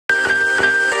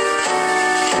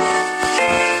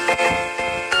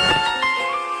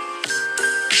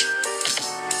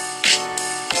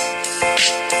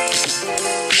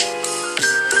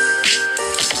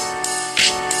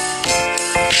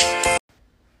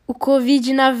O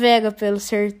Covid navega pelo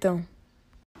sertão.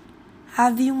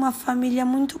 Havia uma família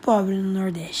muito pobre no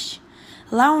Nordeste.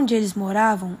 Lá onde eles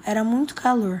moravam era muito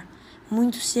calor,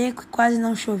 muito seco e quase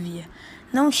não chovia.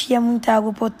 Não tinha muita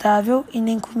água potável e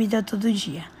nem comida todo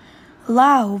dia.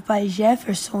 Lá, o pai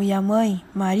Jefferson e a mãe,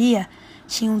 Maria,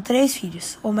 tinham 3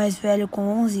 filhos, o mais velho com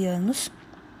 11 anos,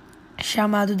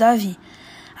 chamado Davi,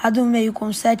 a do meio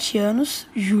com 7 anos,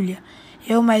 Júlia,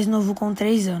 e o mais novo com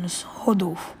 3 anos,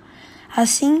 Rodolfo.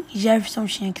 Assim, Jefferson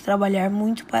tinha que trabalhar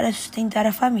muito para sustentar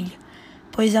a família,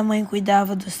 pois a mãe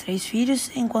cuidava dos 3 filhos,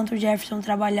 enquanto Jefferson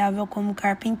trabalhava como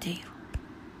carpinteiro.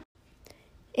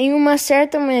 Em uma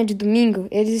certa manhã de domingo,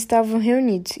 eles estavam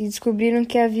reunidos e descobriram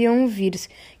que havia um vírus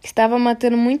que estava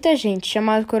matando muita gente,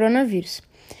 chamado coronavírus.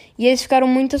 E eles ficaram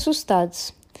muito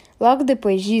assustados. Logo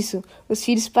depois disso, os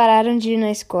filhos pararam de ir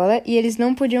na escola e eles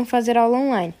não podiam fazer aula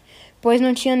online, pois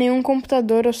não tinham nenhum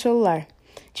computador ou celular,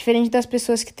 diferente das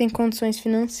pessoas que têm condições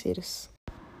financeiras.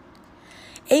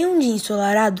 Em um dia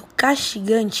ensolarado,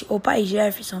 castigante, o pai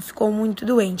Jefferson ficou muito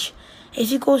doente e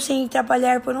ficou sem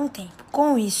trabalhar por um tempo.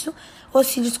 Com isso, os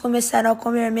filhos começaram a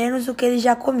comer menos do que eles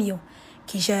já comiam,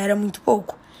 que já era muito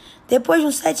pouco. Depois de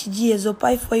uns 7 dias, o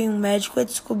pai foi em um médico e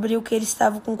descobriu que ele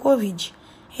estava com Covid.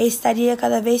 Ele estaria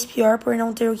cada vez pior por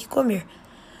não ter o que comer.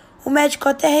 O médico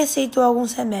até receitou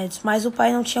alguns remédios, mas o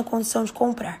pai não tinha condição de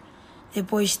comprar.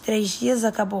 Depois de 3 dias,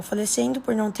 acabou falecendo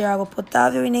por não ter água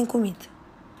potável e nem comida.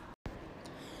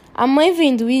 A mãe,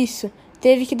 vendo isso,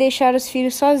 teve que deixar os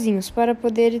filhos sozinhos para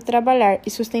poder ir trabalhar e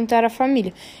sustentar a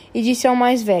família, e disse ao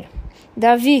mais velho: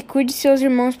 Davi, cuide de seus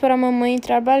irmãos para a mamãe ir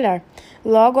trabalhar.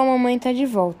 Logo a mamãe está de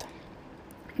volta.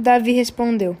 Davi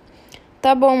respondeu: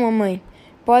 Tá bom, mamãe.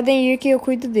 Podem ir que eu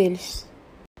cuido deles.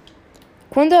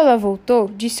 Quando ela voltou,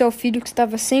 disse ao filho que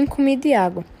estava sem comida e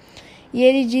água. E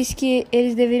ele disse que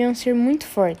eles deveriam ser muito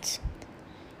fortes.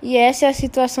 E essa é a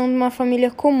situação de uma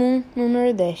família comum no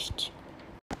Nordeste.